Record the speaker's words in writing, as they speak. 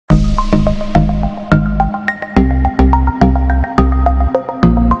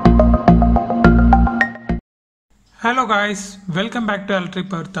Hello guys, welcome back to Electric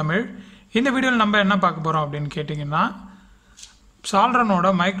Power Tamil. In the video நம்ம என்ன பார்க்க போறோம் அப்படினு கேட்டிங்கனா Soldron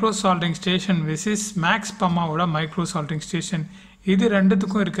ஓட microsoldering station versus Maxx pamma ஓட microsoldering station இது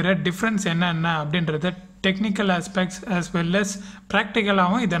ரெண்டுத்துக்கும் இருக்கிற டிஃபரன்ஸ் என்ன அப்படிங்கறத technical aspects as well as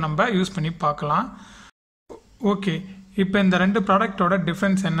practicalாவும் இத நம்ம யூஸ் பண்ணி பார்க்கலாம். ஓகே, இப்போ இந்த ரெண்டு ப்ராடக்ட்டோட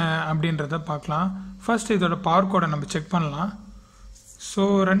டிஃபரன்ஸ் என்ன அப்படிங்கறத பார்க்கலாம். ஃபர்ஸ்ட் இதோட பவர் கோட நம்ம செக் பண்ணலாம். So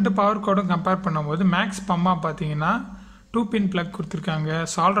ரெண்டு பவர் கோடும் கம்பேர் பண்ணும்போது Maxx pamma பாத்தீங்கன்னா 2 pin plug கொடுத்திருக்காங்க,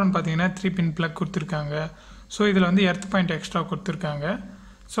 Soldron பாத்தீங்கன்னா 3 pin plug கொடுத்திருக்காங்க. So இதுல வந்து எர்த் பாயிண்ட் எக்ஸ்ட்ரா கொடுத்திருக்காங்க.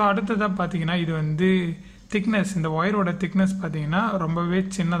 So அடுத்ததா பாத்தீங்கன்னா இது வந்து thickness, இந்த வயரோட thickness பாத்தீங்கன்னா ரொம்பவே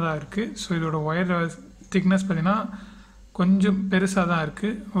சின்னதா இருக்கு. So இதோட வயர் thickness பாத்தீங்கன்னா கொஞ்சம் பெருசா தான்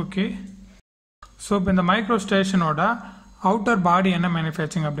இருக்கு. ஓகே, so இப்போ இந்த மைக்ரோ ஸ்டேஷனோட அவுட்டர் பாடி என்ன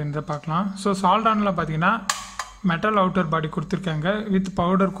மேனுஃபேக்சரிங் அப்படின்றத பார்க்கலாம். ஸோ Soldronல பார்த்தீங்கன்னா மெட்டல் அவுட்டர் பாடி கொடுத்துருக்காங்க with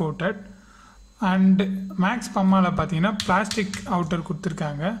powder coated, and Maxx pammaல பார்த்தீங்கன்னா பிளாஸ்டிக் அவுட்டர்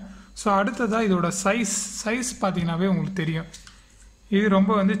கொடுத்துருக்காங்க. ஸோ அடுத்ததாக இதோட சைஸ் பார்த்தீங்கன்னாவே உங்களுக்கு தெரியும், இது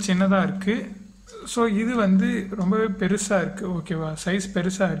ரொம்ப வந்து சின்னதாக இருக்குது. ஸோ இது வந்து ரொம்பவே பெருசாக இருக்குது. ஓகேவா, சைஸ்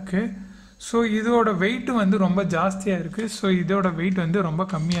பெருசாக இருக்குது. ஸோ இதோட வெயிட்டு வந்து ரொம்ப ஜாஸ்தியாக இருக்குது. ஸோ இதோட வெயிட் வந்து ரொம்ப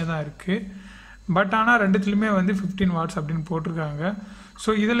கம்மியாக தான் இருக்குது. பட் ஆனால் ரெண்டுத்துலையுமே வந்து 15 watts அப்படின்னு போட்டிருக்காங்க. ஸோ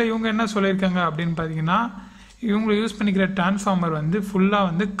இதில் இவங்க என்ன சொல்லியிருக்காங்க அப்படின்னு பார்த்தீங்கன்னா, இவங்க யூஸ் பண்ணிக்கிற டிரான்ஸ்ஃபார்மர் வந்து ஃபுல்லாக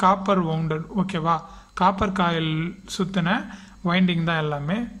வந்து காப்பர் வவுண்டட். ஓகேவா, காப்பர் காயில் சுற்றின வைண்டிங் தான்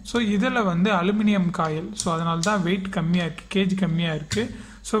எல்லாமே. ஸோ இதில் வந்து அலுமினியம் காயில். ஸோ அதனால தான் வெயிட் கம்மியாக இருக்குது, கேஜி கம்மியாக இருக்குது.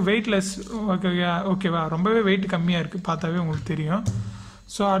 So weightless. ஓகேவா, ரொம்பவே வெயிட் கம்மியாக இருக்குது, பார்த்தாவே உங்களுக்கு தெரியும்.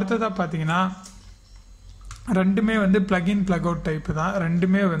 ஸோ அடுத்ததாக பார்த்தீங்கன்னா ரெண்டுமே வந்து பிளக்இன் பிளக் அவுட் டைப்பு தான்.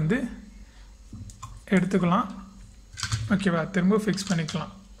 ரெண்டுமே வந்து எடுத்துக்கலாம். ஓகேவா, திரும்ப ஃபிக்ஸ்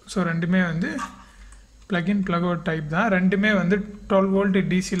பண்ணிக்கலாம். ஸோ ரெண்டுமே வந்து பிளக்இன் பிளக் அவுட் டைப் தான். ரெண்டுமே வந்து 12 volt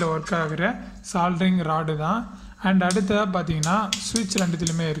டிசியில் ஒர்க் ஆகிற சால்ட்ரிங் ராடு தான். அண்ட் அடுத்ததாக பார்த்தீங்கன்னா சுவிட்ச்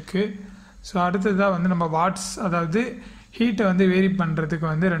ரெண்டுத்துலையுமே இருக்குது. ஸோ அடுத்ததாக வந்து நம்ம வாட்ஸ், அதாவது ஹீட்டை வந்து வேரி பண்ணுறதுக்கு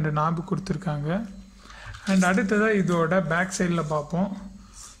வந்து 2 நாபு கொடுத்துருக்காங்க. அண்ட் அடுத்ததாக இதோட பேக் சைடில் பார்ப்போம்.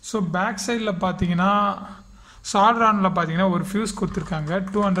 ஸோ பேக் சைடில் பார்த்தீங்கன்னா Soldronல பார்த்தீங்கன்னா ஒரு ஃபியூஸ் கொடுத்துருக்காங்க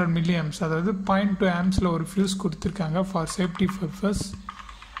 200 milliamps, அதாவது 0.2 amps ஒரு ஃபியூஸ் கொடுத்துருக்காங்க ஃபார் சேஃப்டி பர்பஸ்.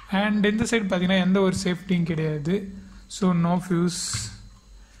 அண்ட் இந்த சைடு பார்த்தீங்கன்னா எந்த ஒரு சேஃப்டியும் கிடையாது. So no fuse.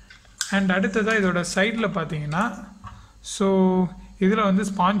 அண்ட் அடுத்ததாக இதோட சைடில் பார்த்தீங்கன்னா ஸோ இதில் வந்து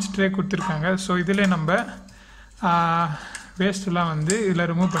ஸ்பாஞ்ச் ட்ரே கொடுத்துருக்காங்க. ஸோ இதில் நம்ம வேஸ்ட்டெல்லாம் வந்து இதில்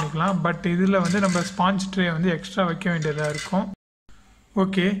ரிமூவ் பண்ணிக்கலாம். பட் இதில் வந்து நம்ம ஸ்பாஞ்ச் ட்ரே வந்து எக்ஸ்ட்ரா வைக்க வேண்டியதாக இருக்கும்.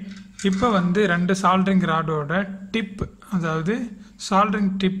 ஓகே, இப்போ வந்து 2 சால்ட்ரிங் ராடோட டிப், அதாவது சால்ட்ரிங்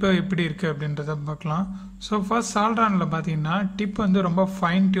டிப்பு எப்படி இருக்குது அப்படின்றத பார்க்கலாம். ஸோ ஃபர்ஸ்ட் Soldronல பார்த்தீங்கன்னா டிப் வந்து ரொம்ப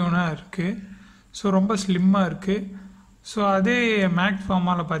ஃபைன் டியூனாக இருக்குது. ஸோ ரொம்ப ஸ்லிம்மாக இருக்குது. ஸோ அதே Maxx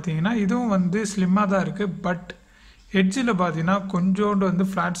pammaல பார்த்தீங்கன்னா இதுவும் வந்து ஸ்லிம்மாக தான் இருக்குது. பட் எட்ஜில் பார்த்தீங்கன்னா கொஞ்சோண்டு வந்து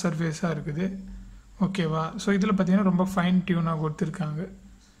ஃப்ளாட் சர்ஃபேஸாக இருக்குது. ஓகேவா, ஸோ இதில் பார்த்தீங்கன்னா ரொம்ப ஃபைன் டியூனாக கொடுத்துருக்காங்க.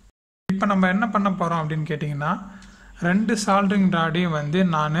 இப்போ நம்ம என்ன பண்ண போகிறோம் அப்படின்னு கேட்டிங்கன்னா, 2 சால்ட்ரிங் ராடையும் வந்து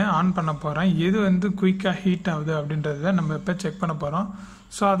நான் ஆன் பண்ண போகிறேன். எது வந்து குயிக்காக ஹீட் ஆகுது அப்படின்றத நம்ம இப்போ செக் பண்ண போகிறோம்.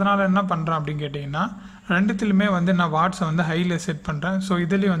 ஸோ அதனால் என்ன பண்ணுறேன் அப்படின்னு கேட்டிங்கன்னா, ரெண்டுத்துலையுமே வந்து நான் வாட்ஸை வந்து ஹையில் செட் பண்ணுறேன். ஸோ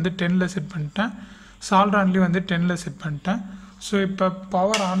இதுலேயும் வந்து 10ல் செட் பண்ணிட்டேன், Soldronலேயும் வந்து 10ல் செட் பண்ணிட்டேன். ஸோ இப்போ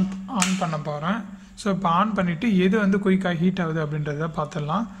பவர் ஆன் பண்ண போகிறேன். ஸோ இப்போ ஆன் பண்ணிவிட்டு எது வந்து குயிக்காக ஹீட் ஆகுது அப்படின்றத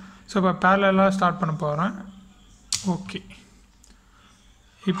பார்த்துடலாம். ஸோ இப்போ பேரலாக ஸ்டார்ட் பண்ண போகிறேன். ஓகே,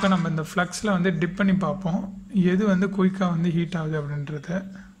 இப்போ நம்ம இந்த ஃப்ளக்ஸில் வந்து டிப் பண்ணி பார்ப்போம் எது வந்து குயிக்காக வந்து ஹீட் ஆகுது அப்படின்றத.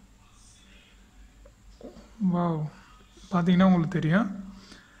 வாவ், பார்த்தீங்கன்னா உங்களுக்கு தெரியும்,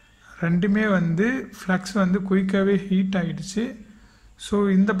 ரெண்டுமே வந்து ஃப்ளக்ஸ் வந்து குயிக்காகவே ஹீட் ஆகிடுச்சு. ஸோ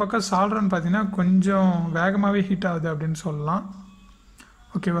இந்த பக்கம் Soldron பார்த்தீங்கன்னா கொஞ்சம் வேகமாகவே ஹீட் ஆகுது அப்படின்னு சொல்லலாம்.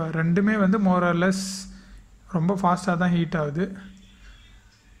 ஓகேவா, ரெண்டுமே வந்து மோர் ஆர் லெஸ் ரொம்ப ஃபாஸ்ட்டாக தான் ஹீட் ஆகுது.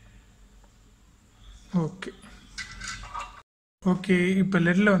 ஓகே, இப்போ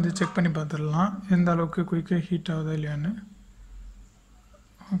லெட்டில் வந்து செக் பண்ணி பார்த்துடலாம் எந்த அளவுக்கு குயிக்காக ஹீட் ஆகுதா இல்லையான்னு.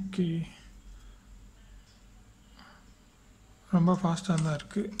 ஓகே, ரொம்ப ஃபாஸ்ட்டாக தான்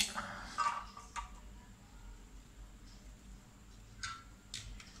இருக்குது.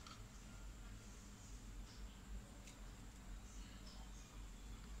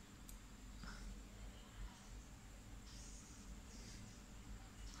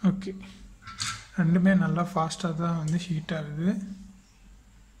 ஓகே, ரெண்டுமே நல்லா ஃபாஸ்ட்டாக தான் வந்து ஹீட் ஆகுது.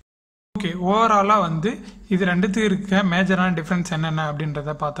 ஓகே, ஓவராலாக வந்து இது ரெண்டுத்துக்கு இருக்க மேஜரான டிஃப்ரென்ஸ் என்னென்ன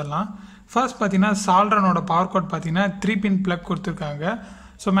அப்படின்றத பார்த்துடலாம். ஃபர்ஸ்ட் பார்த்தீங்கன்னா Soldronோட பவர் கோட் பார்த்தீங்கன்னா 3 pin plug கொடுத்துருக்காங்க.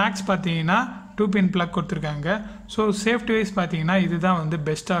 ஸோ Maxx பார்த்தீங்கன்னா 2 pin plug கொடுத்துருக்காங்க. ஸோ சேஃப்டி வைஸ் பார்த்தீங்கன்னா இதுதான் வந்து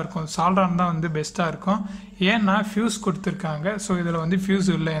பெஸ்ட்டாக இருக்கும். Soldron தான் வந்து பெஸ்ட்டாக இருக்கும். ஏன்னா ஃபியூஸ் கொடுத்துருக்காங்க. ஸோ இதில் வந்து ஃபியூஸ்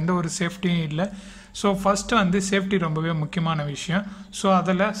இல்லை, எந்த ஒரு சேஃப்டியும் இல்லை. ஸோ ஃபஸ்ட்டு வந்து சேஃப்டி ரொம்பவே முக்கியமான விஷயம். ஸோ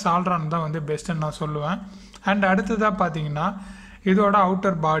அதில் Soldron தான் வந்து பெஸ்ட்டுன்னு நான் சொல்லுவேன். அண்ட் அடுத்ததாக பார்த்தீங்கன்னா இதோட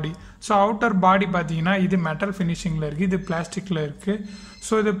அவுட்டர் பாடி. ஸோ அவுட்டர் பாடி பார்த்தீங்கன்னா இது மெட்டல் ஃபினிஷிங்கில் இருக்குது, இது பிளாஸ்டிக்கில் இருக்குது.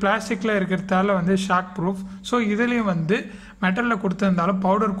 ஸோ இது பிளாஸ்டிக்கில் இருக்கிறதால வந்து ஷாக் ப்ரூஃப். ஸோ இதுலேயும் வந்து மெட்டலில் கொடுத்துருந்தாலும்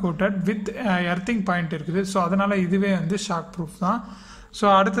powder coated with earthing point இருக்குது. ஸோ அதனால் இதுவே வந்து ஷாக் ப்ரூஃப் தான். ஸோ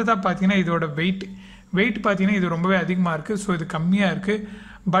அடுத்ததாக பார்த்தீங்கன்னா இதோட வெயிட் பார்த்தீங்கன்னா இது ரொம்பவே அதிகமாக இருக்குது. ஸோ இது கம்மியாக இருக்குது.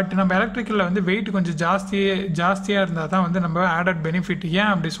 பட் நம்ம எலக்ட்ரிக்கலில் வந்து வெயிட் கொஞ்சம் ஜாஸ்தியாக இருந்தால் தான் வந்து நம்ம ஆடட் பெனிஃபிட்.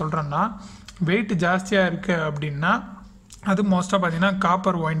 ஏன் அப்படி சொல்கிறோன்னா, வெயிட் ஜாஸ்தியாக இருக்குது அப்படின்னா அது மோஸ்ட்டாக பார்த்தீங்கன்னா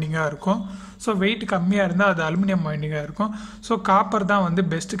காப்பர் வைண்டிங்காக இருக்கும். ஸோ வெயிட் கம்மியாக இருந்தால் அது அலுமினியம் வைண்டிங்காக இருக்கும். ஸோ காப்பர் தான் வந்து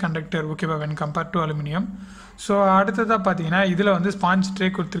பெஸ்ட் கண்டக்டர், ஓகேவா, when compared to aluminium. So அடுத்ததாக பார்த்தீங்கன்னா இதில் வந்து ஸ்பாஞ்ச் ட்ரே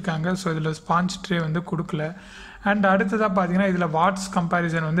கொடுத்துருக்காங்க. ஸோ இதில் ஸ்பாஞ்ச் ட்ரே வந்து கொடுக்கல. அண்ட் அடுத்ததாக பார்த்தீங்கன்னா இதில் வாட்ஸ்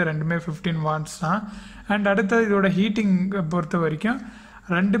கம்பேரிசன் வந்து ரெண்டுமே 15 வாட்ஸ் தான். அண்ட் அடுத்தது இதோட ஹீட்டிங் பொறுத்த வரைக்கும்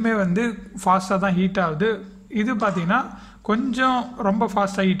ரெண்டுமே வந்து ஃபாஸ்ட்டாக தான் ஹீட் ஆகுது. இது பார்த்தீங்கன்னா கொஞ்சம் ரொம்ப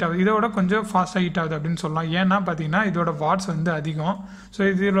ஃபாஸ்ட்டாக ஹீட் ஆகுது, இதோட கொஞ்சம் ஃபாஸ்ட்டாக ஹீட் ஆகுது அப்படின்னு சொல்லலாம். ஏன்னா பார்த்தீங்கன்னா இதோட வாட்ஸ் வந்து அதிகம். ஸோ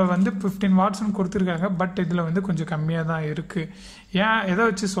இதில் வந்து 15 வாட்ஸ்னு கொடுத்துருக்காங்க, பட் இதில் வந்து கொஞ்சம் கம்மியாக தான் இருக்குது. ஏன் எதை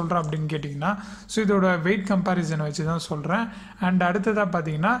வச்சு சொல்கிறேன் அப்படின்னு கேட்டிங்கன்னா, ஸோ இதோட வெயிட் கம்பேரிசனை வச்சு தான் சொல்கிறேன். அண்ட் அடுத்ததாக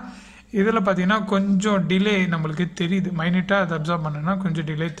பார்த்தீங்கன்னா இதில் பார்த்தீங்கன்னா கொஞ்சம் டிலே நம்மளுக்கு தெரியுது, மைனியூட்டாக அதை அப்சர்வ் பண்ணோன்னா கொஞ்சம்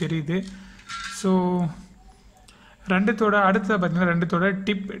டிலே தெரியுது. ஸோ அடுத்தது பார்த்தீங்கன்னா ரெண்டுத்தோட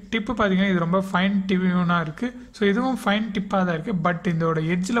டிப்பு பார்த்தீங்கன்னா இது ரொம்ப ஃபைன் டியூனாக இருக்குது. ஸோ இதுவும் ஃபைன் டிப்பாக தான் இருக்குது. பட் இதோட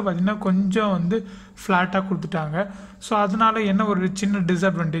எட்ஜில் பார்த்தீங்கன்னா கொஞ்சம் வந்து ஃப்ளாட்டாக கொடுத்துட்டாங்க. ஸோ அதனால என்ன ஒரு சின்ன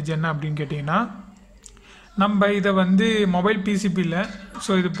டிஸ்அட்வான்டேஜ் என்ன அப்படின்னு கேட்டிங்கன்னா, நம்ம இதை வந்து மொபைல் பிசிபியில்,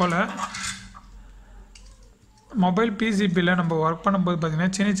 ஸோ இது போல் மொபைல் பிசிபியில் நம்ம ஒர்க் பண்ணும்போது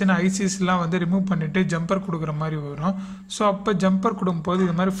பார்த்தீங்கன்னா சின்ன சின்ன ஐசிஸ்லாம் வந்து ரிமூவ் பண்ணிவிட்டு ஜம்பர் கொடுக்குற மாதிரி வரும். ஸோ அப்போ ஜம்பர் கொடுக்கும்போது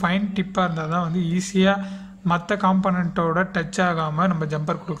இது மாதிரி ஃபைன் டிப்பாக இருந்தால் தான் வந்து ஈஸியாக மற்ற காம்பனண்ட்டோட டச் ஆகாமல் நம்ம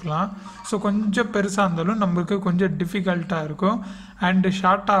ஜம்பர் கொடுக்கலாம். ஸோ கொஞ்சம் பெருசாக இருந்தாலும் நம்மளுக்கு கொஞ்சம் டிஃபிகல்ட்டாக இருக்கும் அண்டு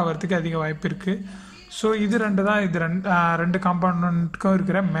ஷார்ட் ஆகிறதுக்கு அதிக வாய்ப்பு இருக்குது. ஸோ இது ரெண்டு காம்பனண்ட்டுக்கும்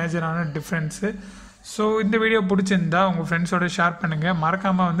இருக்கிற மேஜரான டிஃப்ரென்ஸு. ஸோ இந்த வீடியோ பிடிச்சிருந்தா உங்கள் ஃப்ரெண்ட்ஸோட ஷேர் பண்ணுங்கள்.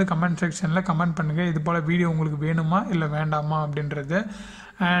 மறக்காமல் வந்து கமெண்ட் செக்ஷனில் கமெண்ட் பண்ணுங்கள், இது போல் வீடியோ உங்களுக்கு வேணுமா இல்லை வேண்டாமா அப்படின்றது.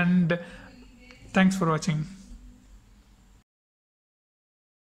 அண்ட் தேங்க்ஸ் ஃபார் வாட்சிங்.